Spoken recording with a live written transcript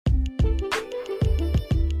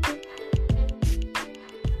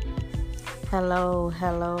Hello,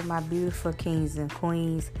 my beautiful kings and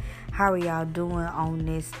queens. How are y'all doing on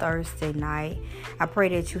this Thursday night? I pray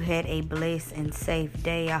that you had a blessed and safe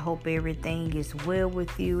day. I hope everything is well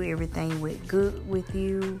with you, everything went good with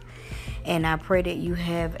you, and I pray that you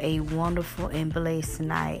have a wonderful and blessed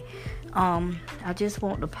night. I just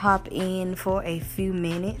want to pop in for a few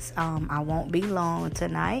minutes. I won't be long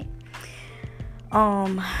tonight.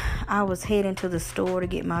 I was heading to the store to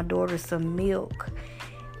get my daughter some milk,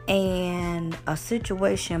 and a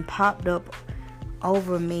situation popped up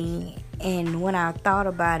over me, and when I thought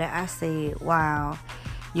about it, I said, wow,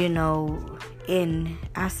 and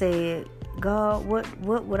I said, God, what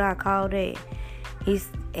would I call that?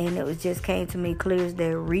 And it was just came to me clear as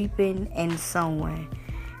day: reaping and sowing.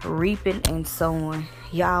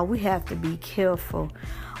 Y'all, we have to be careful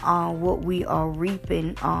on what we are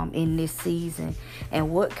reaping in this season, and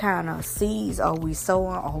what kind of seeds are we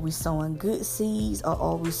sowing. Are we sowing good seeds, or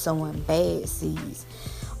are we sowing bad seeds?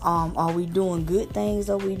 Are we doing good things,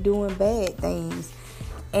 or are we doing bad things?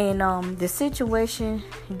 And the situation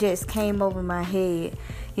just came over my head.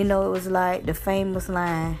 It was like the famous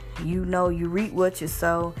line, you reap what you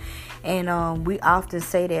sow. And we often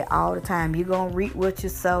say that all the time. You're going to reap what you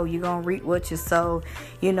sow. You're going to reap what you sow.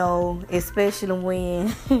 Especially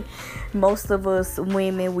when most of us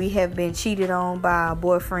women, we have been cheated on by our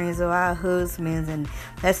boyfriends or our husbands. And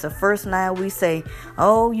that's the first line we say.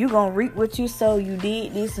 Oh, you're going to reap what you sow. You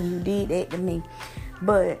did this and you did that to me.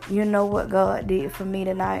 But you know what God did for me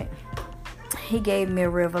tonight? He gave me a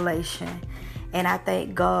revelation. And I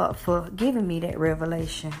thank God for giving me that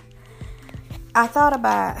revelation. I thought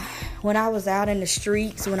about when I was out in the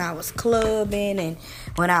streets, when I was clubbing and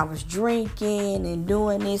when I was drinking and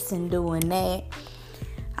doing this and doing that.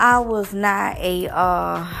 I was not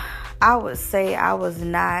I would say I was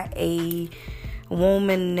not a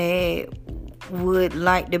woman that would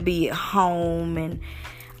like to be at home and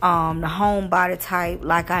the homebody type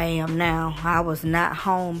like I am now. I was not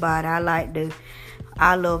homebody.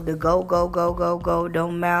 I love to go.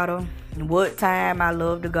 Don't matter what time, I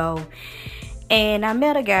love to go. And I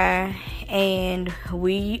met a guy, and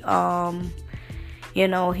we, he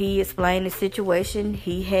explained the situation.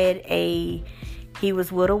 He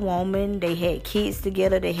was with a woman. They had kids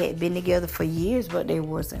together. They had been together for years, but they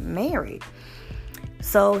wasn't married.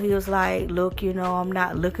 So he was like, look, I'm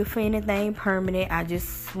not looking for anything permanent. I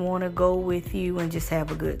just want to go with you and just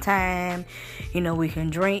have a good time. We can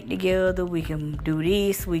drink together. We can do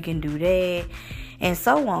this. We can do that. And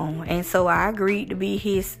so on. And so I agreed to be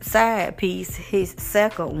his side piece, his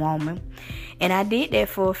second woman. And I did that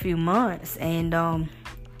for a few months. And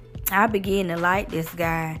I began to like this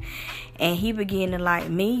guy. And he began to like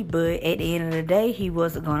me. But at the end of the day, he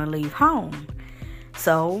wasn't going to leave home.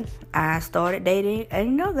 So I started dating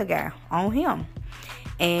another guy on him.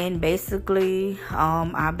 And basically,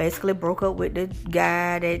 I broke up with the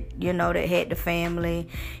guy that, that had the family.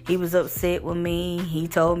 He was upset with me. He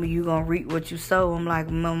told me, you gonna reap what you sow. I'm like,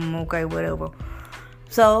 okay, whatever.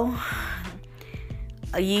 So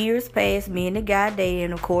years passed, me and the guy dated.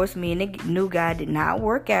 And of course, me and the new guy did not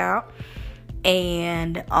work out.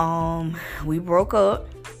 And we broke up,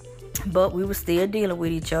 but we were still dealing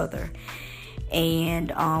with each other.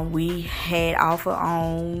 And we had an off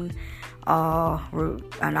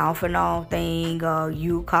and on thing.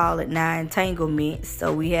 You call it now entanglement.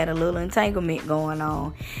 So we had a little entanglement going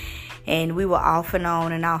on. And we were off and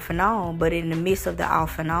on. But in the midst of the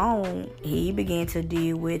off and on, he began to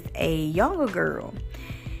deal with a younger girl.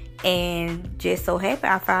 And just so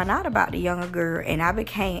happened, I found out about the younger girl. And I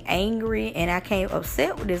became angry and I became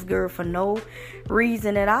upset with this girl for no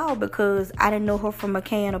reason at all. Because I didn't know her from a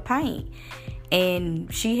can of paint.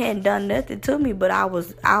 And she hadn't done nothing to me, but I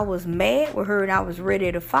was mad with her and I was ready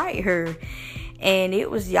to fight her. And it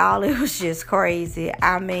was just crazy.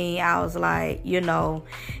 I mean, I was like,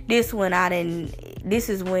 this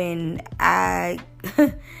is when I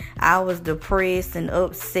I was depressed and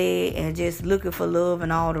upset and just looking for love in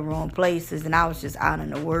all the wrong places, and I was just out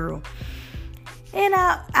in the world. And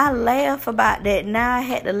I laugh about that. Now I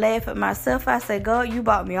had to laugh at myself. I said, God, you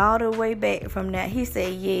brought me all the way back from that. He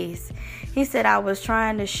said, yes. He said, I was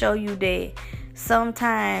trying to show you that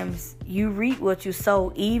sometimes you reap what you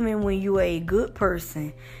sow. Even when you are a good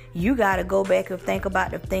person, you got to go back and think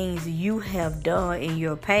about the things you have done in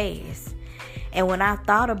your past. And when I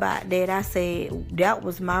thought about that, I said, that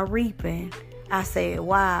was my reaping. I said,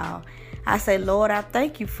 wow. I said, Lord, I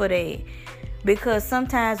thank you for that. Because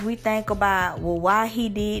sometimes we think about, well, why he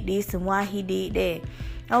did this and why he did that.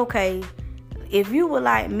 Okay, if you were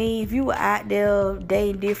like me, if you were out there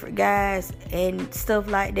dating different guys and stuff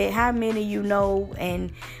like that, how many of you know,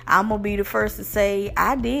 and I'm going to be the first to say,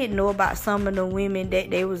 I did know about some of the women that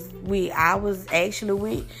they was with. I was actually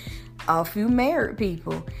with a few married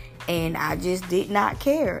people, and I just did not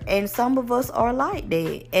care. And some of us are like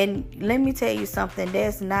that. And let me tell you something,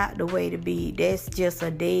 that's not the way to be. That's just a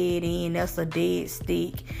dead end. That's a dead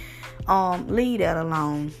stick. Leave that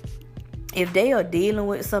alone. If they are dealing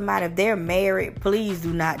with somebody, if they're married, please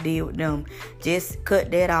do not deal with them. Just cut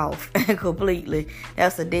that off completely.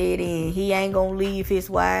 That's a dead end. He ain't gonna leave his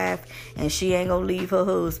wife, and she ain't gonna leave her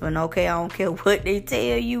husband. Okay, I don't care what they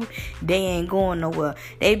tell you. They ain't going nowhere.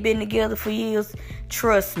 They've been together for years.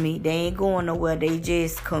 Trust me, they ain't going nowhere. They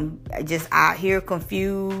just out here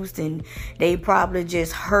confused, and they probably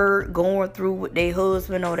just hurt going through with their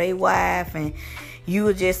husband or their wife, and you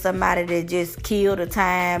are just somebody that just killed the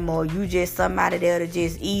time, or you just somebody there to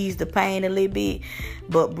just ease the pain a little bit.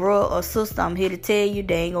 But bro or sister, I'm here to tell you,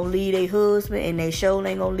 they ain't gonna leave their husband, and they sure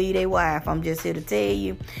ain't gonna leave their wife. I'm just here to tell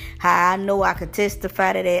you how I know. I could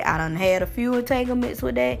testify to that. I done had a few entanglements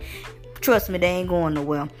with that. Trust me, they ain't going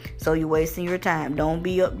nowhere. So you're wasting your time. Don't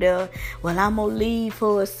be up there, well, I'm going to leave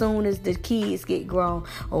her as soon as the kids get grown.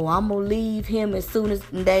 Or I'm going to leave him as soon as...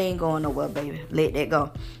 They ain't going nowhere, baby. Let that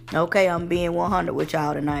go. Okay, I'm being 100 with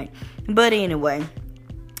y'all tonight. But anyway,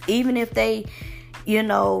 even if they...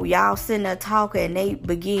 y'all sitting there talking and they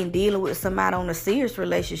begin dealing with somebody on a serious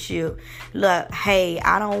relationship. Look, hey,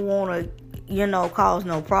 I don't want to, cause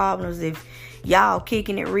no problems if y'all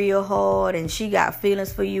kicking it real hard and she got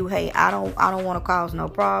feelings for you. Hey, I don't want to cause no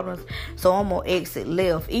problems, so I'm gonna exit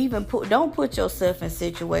left. Don't put yourself in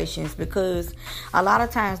situations, because a lot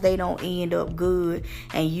of times they don't end up good,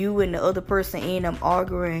 and you and the other person end up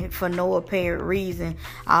arguing for no apparent reason,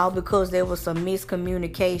 all because there was some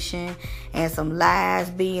miscommunication and some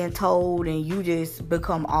lies being told, and you just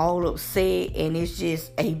become all upset, and it's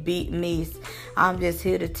just a big mess. I'm just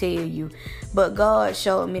here to tell you. But God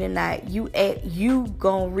showed me tonight, you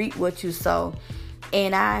gonna reap what you sow.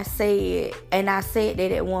 And I said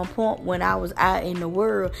that at one point when I was out in the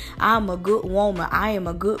world, I'm a good woman. I am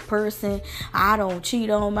a good person. I don't cheat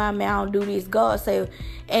on my man. I don't do this. God said,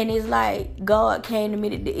 and it's like God came to me.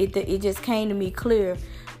 It just came to me clear.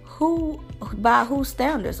 By whose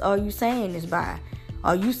standards are you saying this by?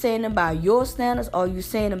 Are you saying it by your standards, or are you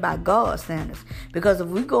saying it by God's standards? Because if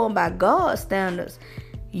we going by God's standards,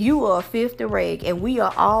 you are a filthy rag, and we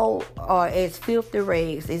are all as filthy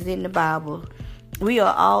rags. It's in the Bible. We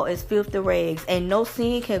are all as filthy rags, and no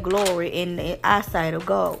sin can glory in the eyesight of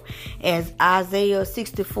God. As Isaiah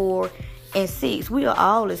 64:6, we are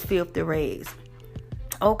all as filthy rags.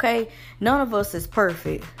 Okay, none of us is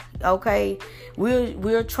perfect. Okay,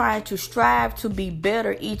 we're trying to strive to be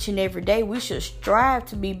better each and every day. We should strive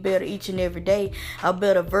to be better each and every day, a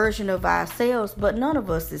better version of ourselves. But none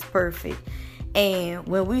of us is perfect. And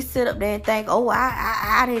when we sit up there and think, oh,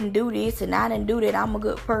 I didn't do this and I didn't do that, I'm a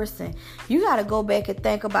good person, you got to go back and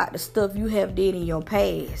think about the stuff you have did in your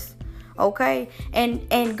past. Okay,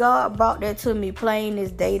 and God brought that to me plain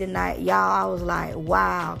this day tonight, y'all. I was like,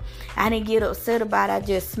 wow. I didn't get upset about it. I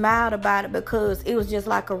just smiled about it, because it was just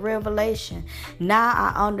like a revelation. Now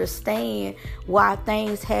I understand why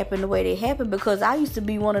things happen the way they happen, because I used to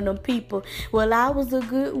be one of them people. Well, I was a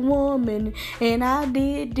good woman, and I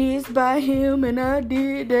did this by him, and I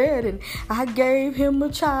did that, and I gave him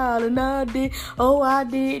a child, and I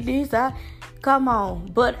did this. Come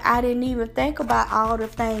on. But I didn't even think about all the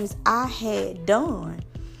things I had done.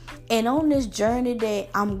 And on this journey that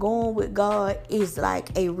I'm going with God is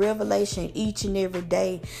like a revelation each and every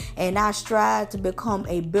day. And I strive to become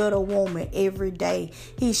a better woman every day.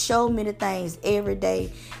 He showed me the things every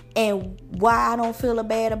day. And why I don't feel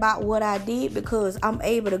bad about what I did, because I'm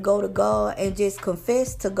able to go to God and just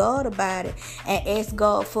confess to God about it and ask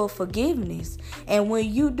God for forgiveness. And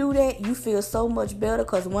when you do that, you feel so much better,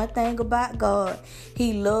 because one thing about God,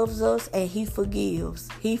 He loves us and He forgives.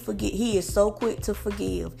 He is so quick to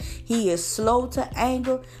forgive. He is slow to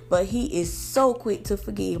anger, but He is so quick to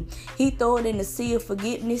forgive. He throw it in the sea of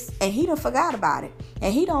forgiveness, and He done forgot about it,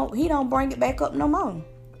 and He don't bring it back up no more.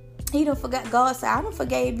 He done forgot. God said, I done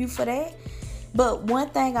forgave you for that. But one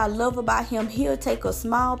thing I love about Him, He'll take a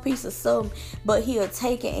small piece of something, but He'll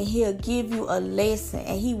take it and He'll give you a lesson,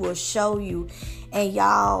 and He will show you. And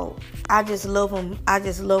y'all, I just love Him. I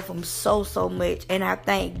just love Him so, so much. And I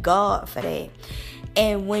thank God for that.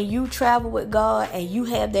 And when you travel with God and you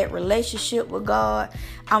have that relationship with God,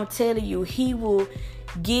 I'm telling you, He will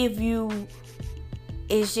give you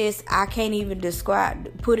it's just, I can't even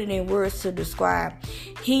put it in words to describe.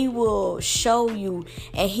 He will show you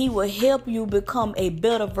and he will help you become a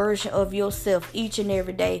better version of yourself each and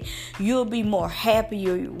every day. You'll be more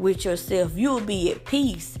happier with yourself. You'll be at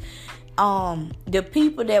peace. The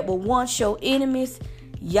people that were once your enemies,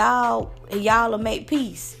 y'all will make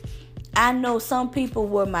peace. I know some people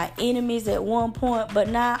were my enemies at one point, but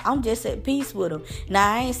now I'm just at peace with them.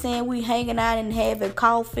 Now, I ain't saying we hanging out and having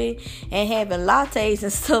coffee and having lattes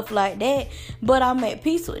and stuff like that, but I'm at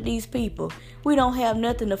peace with these people. We don't have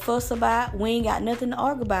nothing to fuss about. We ain't got nothing to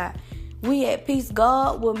argue about. We at peace.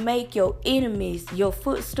 God will make your enemies your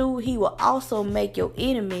footstool. He will also make your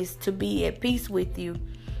enemies to be at peace with you.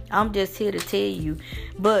 I'm just here to tell you.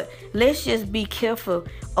 But let's just be careful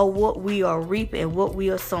of what we are reaping and what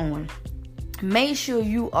we are sowing. Make sure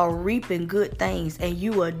you are reaping good things and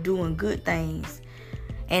you are doing good things.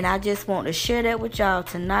 And I just want to share that with y'all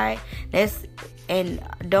tonight.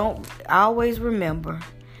 Don't always remember,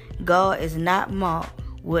 God is not mocked.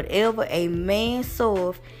 Whatever a man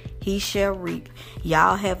soweth, he shall reap.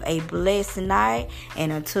 Y'all have a blessed night.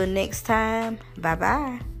 And until next time,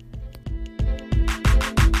 bye-bye.